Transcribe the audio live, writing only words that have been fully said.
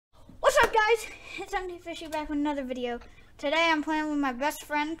guys, it's Empty Fishy back with another video. Today I'm playing with my best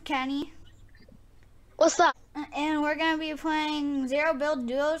friend Kenny. What's up? And we're gonna be playing Zero Build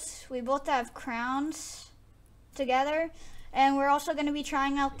Duos. We both have crowns together, and we're also gonna be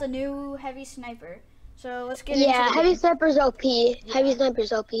trying out the new heavy sniper. So let's get into the game. Heavy sniper's OP. Yeah. Heavy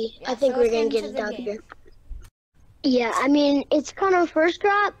sniper's OP. Yeah, I think so we're let's gonna get get into it the out game. here. Yeah, I mean it's kind of first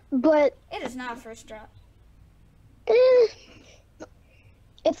drop, but It is not first drop.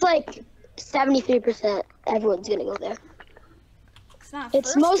 it's like 73%. Everyone's gonna go there. It's not.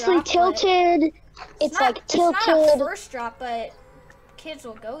 It's first mostly drop, tilted. It's like tilted. It's not a first drop, but kids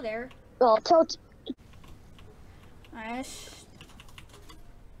will go there. Well, tilt. Nice.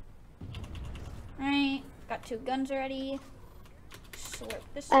 Alright, got 2 guns already. Slurp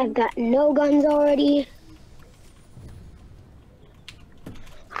this I've got no guns already.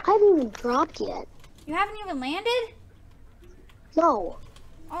 I haven't even dropped yet. You haven't even landed? No.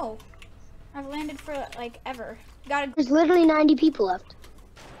 Oh. I've landed for like ever. Gotta. There's literally 90 people left.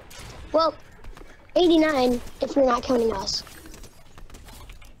 Well, 89 if you're not counting us.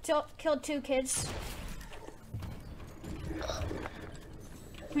 Killed 2 kids.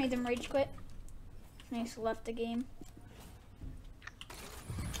 Made them rage quit. Nice, left the game.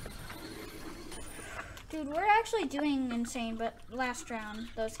 Dude, we're actually doing insane, but last round,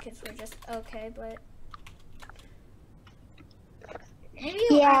 those kids were just okay, but... Maybe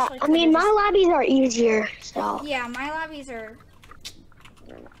you I mean, my lobbies are easier, so... Yeah, my lobbies are...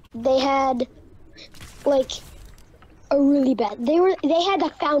 They had, like, a really bad... They had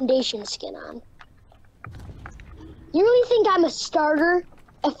the foundation skin on. You really think I'm a starter?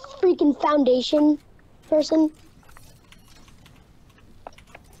 A freaking foundation person?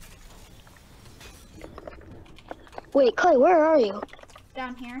 Wait, Clay, where are you?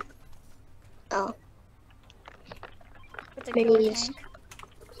 Down here. Oh. With the killer Minis. tank.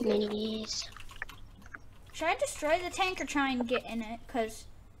 Minis. Should I destroy the tank or try and get in it? Cause...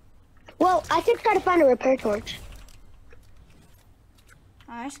 Well, I could try to find a repair torch.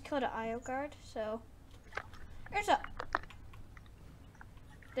 I just killed an IO guard, so... There's a...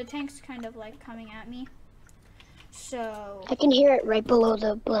 The tank's kind of like coming at me. So... I can hear it right below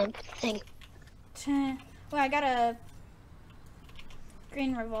the blimp thing. Well, I got a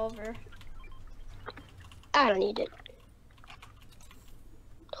green revolver. I don't need it.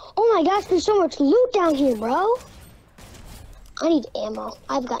 Oh my gosh, there's so much loot down here, bro. I need ammo.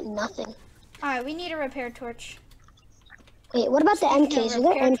 I've got nothing. Alright, we need a repair torch. Wait, what about the MKs? Are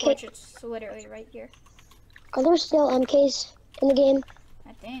there MKs? It's literally right here. Are there still MKs in the game?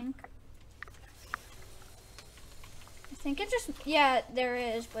 I think. I think it just... Yeah, there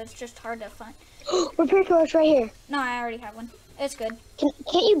is, but it's just hard to find. Repair torch right here. No, I already have one. It's good. Can't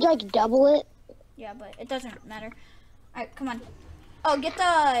you, like, double it? Yeah, but it doesn't matter. Alright, come on. Oh, get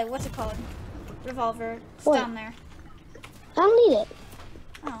the... What's it called? Revolver. It's What? down there. I don't need it.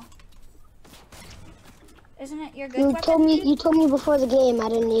 Oh. Isn't it your good You weapon? told me before the game I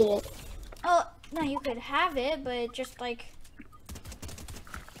didn't need it. Oh, no, you could have it, but just, like...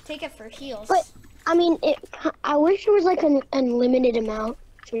 Take it for heals. But, I mean, I wish there was, like, an unlimited amount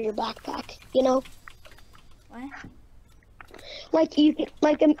for your backpack, you know? What? Like,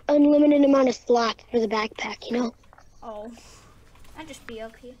 like an unlimited amount of slots for the backpack, you know? Oh. I'd just be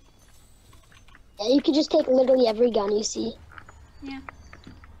OP. Yeah, you could just take literally every gun you see. Yeah.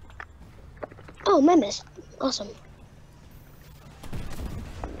 Oh, Memis. Awesome.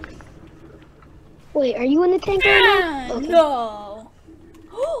 Wait, are you in the tank right now? Okay. No.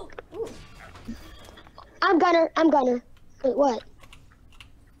 Ooh. I'm gunner. Wait, what?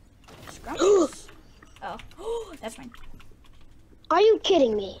 Scrumptious. Oh. That's fine. Are you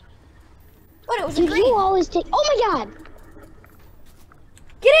kidding me? What? It was a Did green. you always take... Oh my god!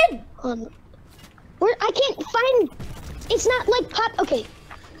 Get in! Where I can't find... It's not like pop... Okay.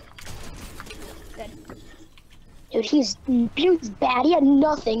 Good. Dude, he's bad. He had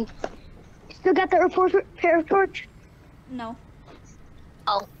nothing. Still got the repair torch? No.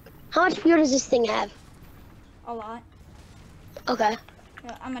 Oh. How much fuel does this thing have? A lot. Okay.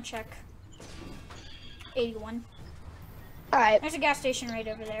 Yeah, I'm gonna check. 81. Alright. There's a gas station right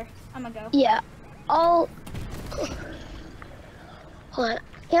over there. I'm gonna go. Yeah. Hold on.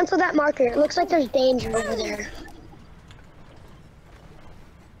 Cancel that marker. It looks like there's danger over there.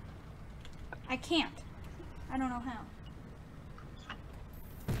 I can't. I don't know how.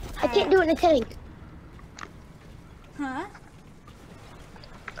 I can't do it in a tank. Huh?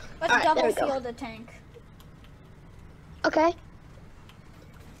 Let's Alright, there double we go. fuel the tank. Okay.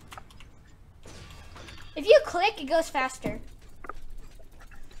 If you click, it goes faster.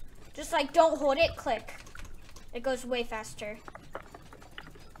 Just like don't hold it, click. It goes way faster.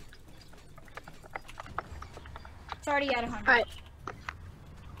 already at 100. Alright.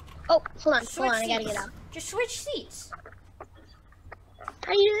 Oh, hold on, Just hold on, switch I gotta seats. get out. Just switch seats.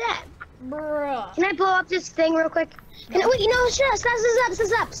 How do you do that? Bruh. Can I blow up this thing real quick? Can I, wait, no,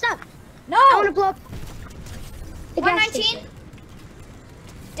 stop. No! I wanna blow up the gas 119. station.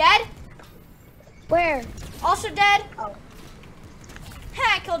 Dead. Where? Also dead. Oh.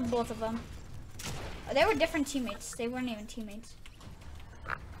 Ha, I killed both of them. Oh, they were different teammates. They weren't even teammates.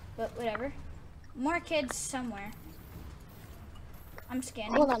 But whatever. More kids somewhere. I'm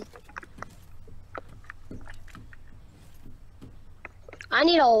scanning. Hold on. I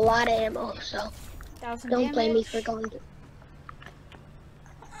need a lot of ammo, so 1,000 don't blame me damage. for going to...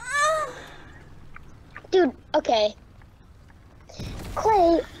 Dude, okay.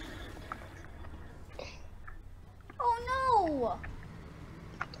 Clay, Oh no!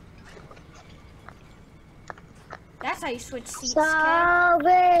 That's how you switch seats, Kat.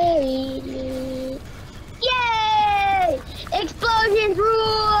 salvate. Yay! Explosions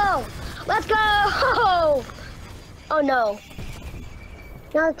rule! Let's go! Oh no.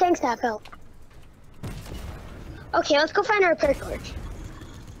 Now the tanks have help. Okay, let's go find our repair torch.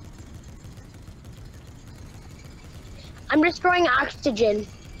 I'm destroying oxygen.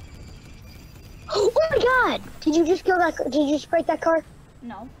 Oh my god! Did you just kill that? Did you just break that car?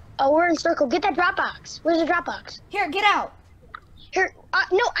 No. Oh, we're in circle. Get that drop box. Where's the drop box? Here, get out. Here.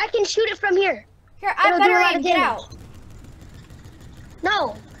 No, I can shoot it from here. Here, I It'll do better a lot aim. of Get damage. out.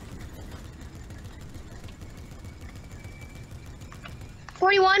 No.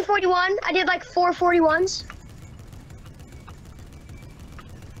 41. I did like 4 41s.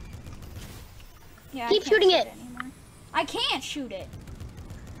 Yeah, Keep I can't shooting shoot it. anymore. I can't shoot it.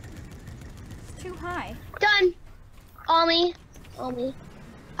 It's too high. Done. All me.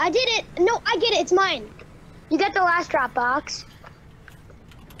 I did it. No, I get it. It's mine. You got the last drop box.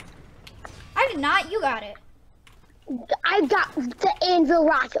 I did not. You got it. I got the anvil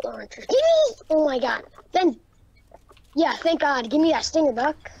rocket launcher. Give me. Oh my god. Then. Yeah, thank God. Give me that stinger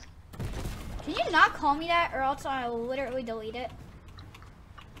duck. Can you not call me that, or else I'll literally delete it?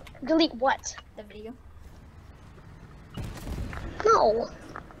 Delete what? The video. No.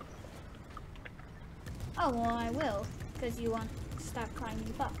 Oh well, I will, because you want to stop calling me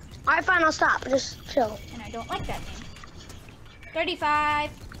fuck, Alright, fine. I'll stop. Just chill. and I don't like that name. 35.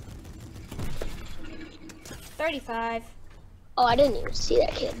 35. Oh, I didn't even see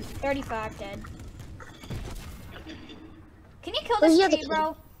that kid. 35 dead. Can you kill Where's this the other tree, kid?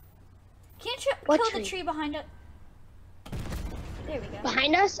 bro? Can't you What kill tree? the tree behind it? There we go.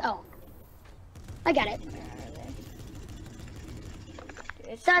 Behind us? Oh. I got it. Where are they?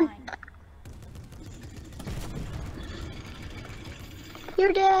 Dude, it's Done. fine.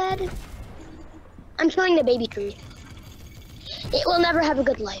 You're dead. I'm killing the baby tree. It will never have a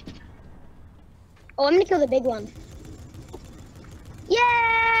good life. Oh, I'm gonna kill the big one.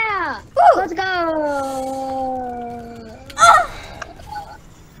 Yeah! Woo! Let's go! Ah!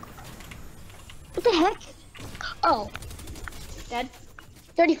 What the heck? Oh, Dead.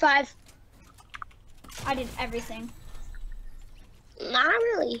 35. I did everything. Not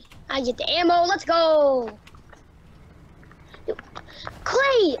really. I get the ammo. Let's go.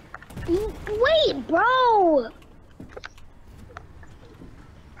 Clay, wait, bro.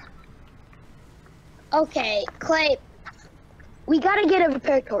 Okay, Clay, we gotta get a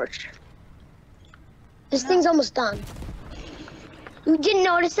repair torch. This No. thing's almost done. You didn't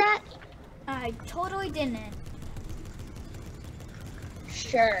notice that? I totally didn't.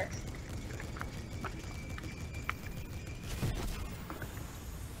 Sure.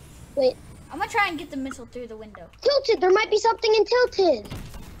 Wait, I'm gonna try and get the missile through the window. Tilted, there might be something in Tilted.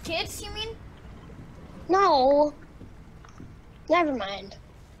 Kids, you mean? No. Never mind.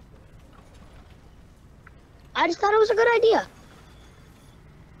 I just thought it was a good idea.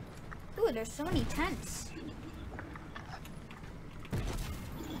 Ooh, there's so many tents.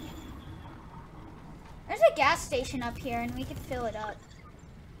 There's a gas station up here, and we could fill it up.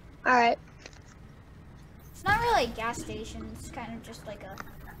 All right. It's not really a gas station. It's kind of just like a...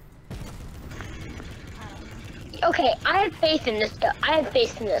 I don't know. Okay, I have faith in this. I have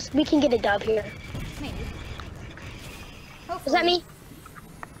faith in this. We can get a dub here. Maybe. Hopefully. Is that me?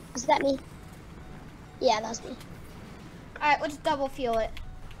 Is that me? Yeah, that's me. Alright, let's double fuel it.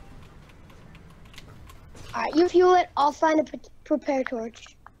 All right, you fuel it. I'll find a prepare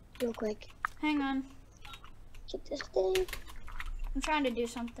torch real quick. Hang on. Get this thing. I'm trying to do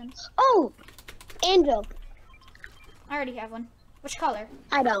something. Oh, anvil. I already have one. Which color?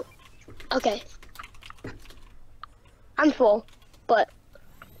 I don't. Okay. I'm full, but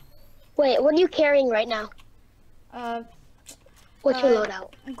wait, what are you carrying right now? Uh, What's your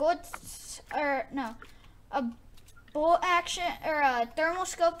loadout? goods, or no, a bolt action or thermal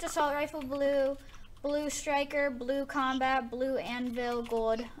scoped assault rifle blue, blue striker, blue combat, blue anvil,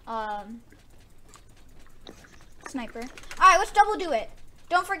 gold, sniper. All right, let's double do it.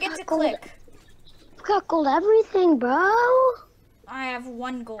 Don't forget to click. I've got gold everything, bro. I have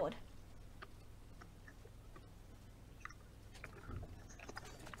 1 gold.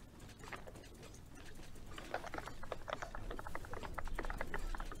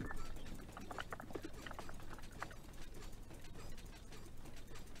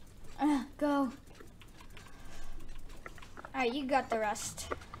 Go. Alright, you got the rest.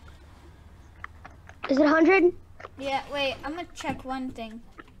 Is it 100? Yeah, wait, I'm gonna check one thing.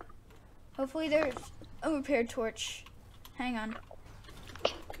 Hopefully there's a repair torch. Hang on.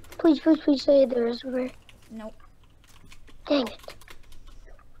 Please, please, please say there is repair. Nope. Dang it.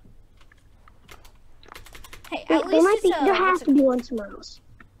 Hey, Wait, at least there has to be one somewhere else.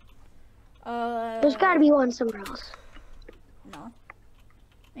 There's gotta be one somewhere else. No.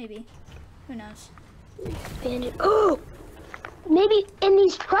 Maybe. Who knows? Bandit. Oh! Maybe in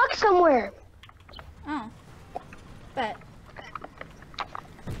these trucks somewhere. Oh. Bet.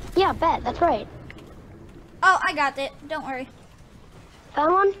 Yeah, bet. That's right. Oh, I got it. Don't worry.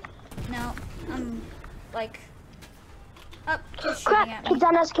 Found one? No. I'm like up. Kids shooting Crap! at me. Kids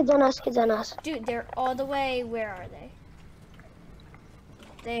on us, kids on us, kids on us. Dude, they're all the way. Where are they?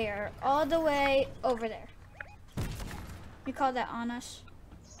 They are all the way over there. You call that on us?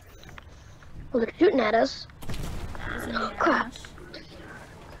 Well, they're shooting at us. Isn't it Crap. on us?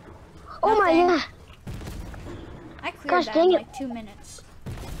 Oh my Nothing. god. I cleared Gosh, that dang in it. like 2 minutes.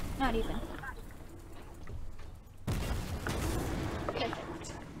 Not even.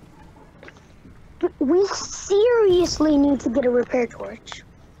 Perfect. We seriously need to get a repair torch.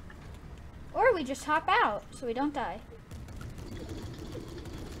 Or we just hop out so we don't die.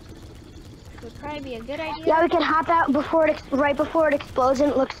 Would probably be a good idea. Yeah, we can hop out before it right before it explodes, and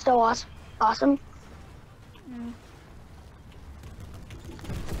it looks so awesome. Mm.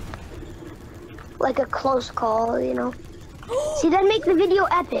 Like a close call, you know. See, that makes the video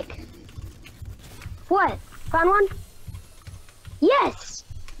epic. What? Found one? Yes!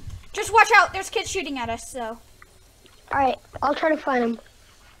 Just watch out. There's kids shooting at us, so. Alright, I'll try to find him.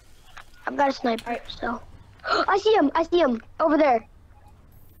 I've got a sniper, Alright. so. I see him, over there.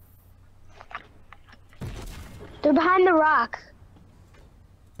 They're behind the rock.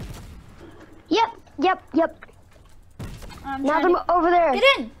 Yep. Now Trying they're over there. Get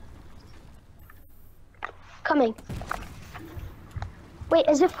in. Coming. Wait,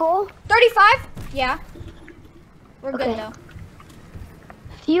 is it full? 35? Yeah. We're Okay. good though.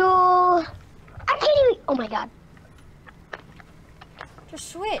 Fuel. I can't even. Oh my god. Just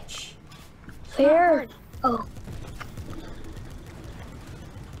switch. Where? Oh.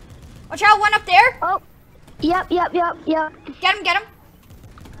 Watch out, one up there. Oh. Yep. Get him.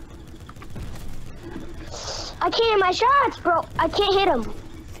 I can't hit my shots, bro. I can't hit him.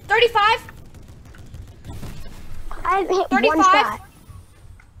 35. I haven't hit 35. one shot.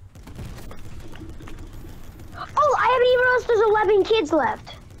 Oh, I haven't even realized there's 11 kids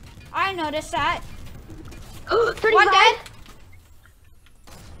left. I noticed that. 35. One dead.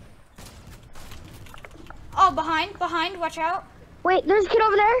 Oh, behind. Watch out. Wait, there's a kid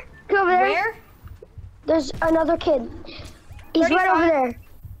over there. Kid over there. Where? There's another kid. He's 35. right over there.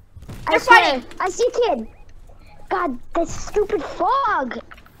 They're fighting. I see a kid. God, that stupid fog.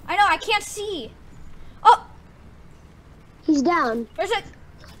 I know. I can't see. Oh, He's down. there's a.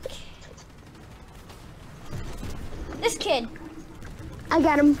 This kid. I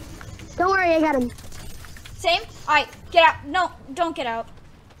got him. Don't worry, I got him. Same. All right, get out. No, don't get out.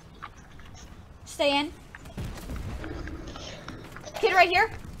 Stay in. Kid right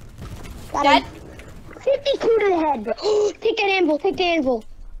here. Got Dead. him. 52 to the head, bro. Take the anvil. Take the anvil.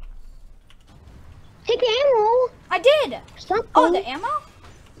 I did. Something. Oh, the ammo?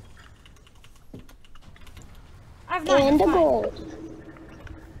 I've not. And the gold.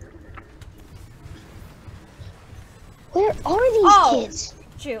 Where are these kids?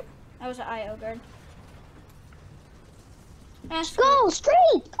 Shoot. That was an IO guard. Go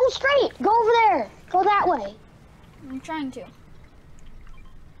straight. Go straight. Go over there. Go that way. I'm trying to.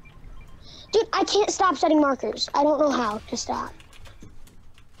 Dude, I can't stop setting markers. I don't know how to stop.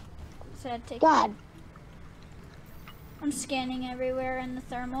 Said take. God. I'm scanning everywhere in the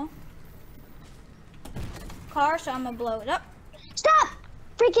thermal car, so I'm gonna blow it up. Stop!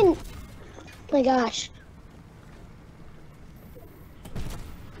 Freaking. My gosh.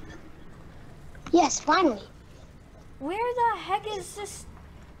 Yes, finally. Where the heck is this?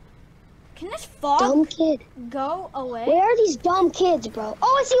 Can this fog Dumb kid. go away? Where are these dumb kids, bro?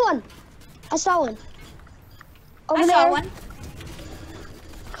 Oh, I see one. I saw one. Over I there. saw one.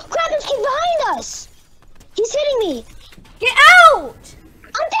 Crap, this kid behind us. He's hitting me. Get out!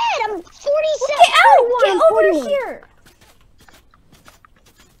 I'm dead. I'm 47. Get out! 41, Get I'm over 41. here!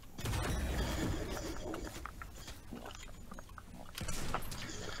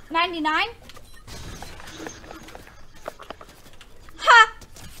 $99. Ha!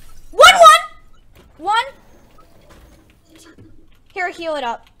 One. Here, heal it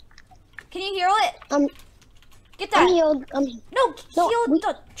up. Can you heal it? Get that. I'm healed. No, No, heal we-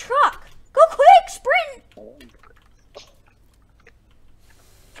 the truck. Go quick, sprint.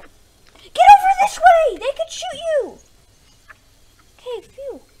 Get over this way. They could shoot you. Okay,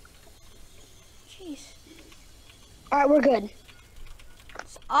 phew. Jeez. All right, we're good.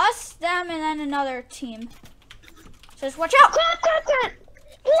 It's us, them, and then another team. So just watch out. Crap. Why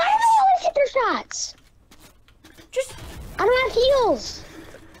do they always hit their shots? Just I don't have heals.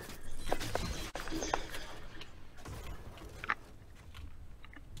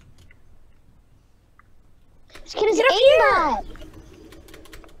 This kid is Get up here. aimbot.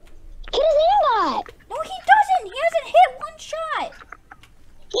 Kid is aimbot. no, he doesn't. He hasn't hit one shot.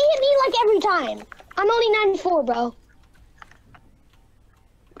 He hit me like every time. I'm only 94, bro.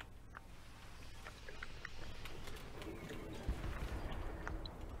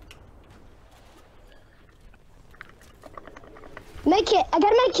 Med kit. I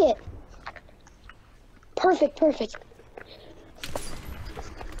got a med kit. Perfect.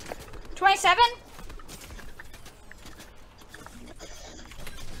 27.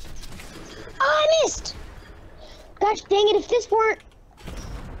 Oh, I missed. Gosh dang it, if this weren't...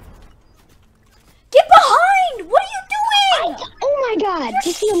 Get behind. What are you doing? Oh my god.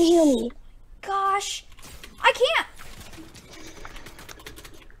 Just heal me. Gosh,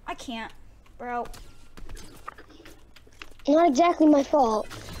 I can't, bro. Not exactly my fault.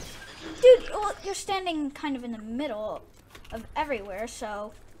 Dude, well, you're standing kind of in the middle of everywhere,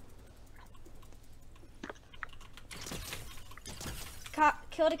 so.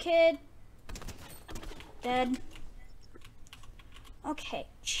 Killed a kid. Dead. Okay,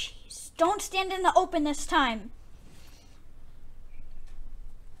 jeez. Don't stand in the open this time.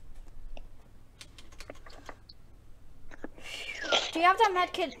 Do you have that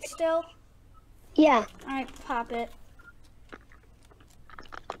med kit still? Yeah. Alright, pop it.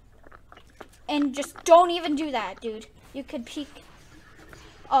 And just don't even do that, dude. You could peek.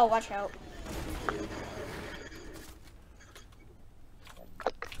 Oh, watch out.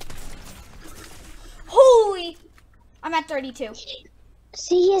 Holy! I'm at 32.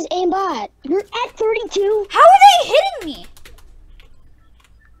 See, he has aimbot. You're at 32. How are they hitting me?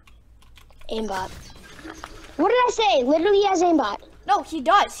 Aimbot. What did I say? Literally, he has aimbot. No, he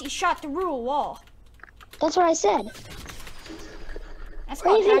does. He shot through a wall. That's what I said. That's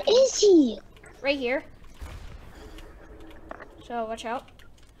Where called even hacking. is he? Right here. So watch out.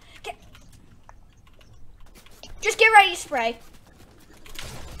 Just get ready to spray.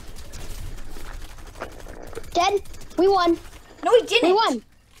 Dead. We won. No, he didn't. We won.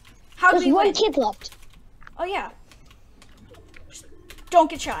 How did There's we one win? kid left. Oh yeah. Just don't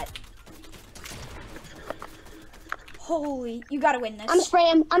get shot. Holy, you gotta win this. I'm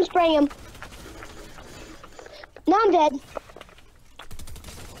spraying him. Now I'm dead.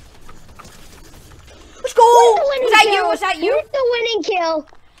 Let's go! Was that you? Was that you? Where's the winning kill?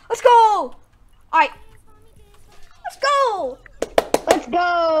 Let's go! Alright. Let's go! Let's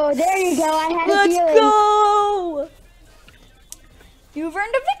go. There you go. I had a Let's feeling. go! You've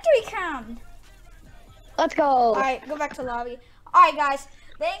earned a victory crown. Let's go. Alright, go back to lobby. Alright guys,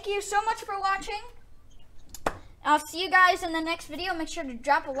 thank you so much for watching. I'll see you guys in the next video. Make sure to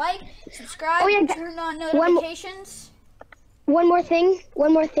drop a like, subscribe, Oh, yeah, turn on notifications. One more thing,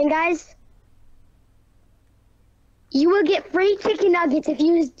 guys. You will get free chicken nuggets if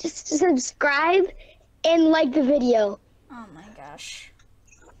you just subscribe and like the video. Oh my gosh.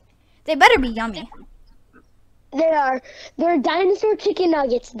 They better be yummy. They're dinosaur chicken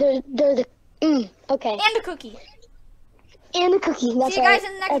nuggets. They're the okay. And a cookie. And a cookie. That's See you guys right.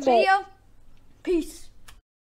 in the next That's right. video. Peace.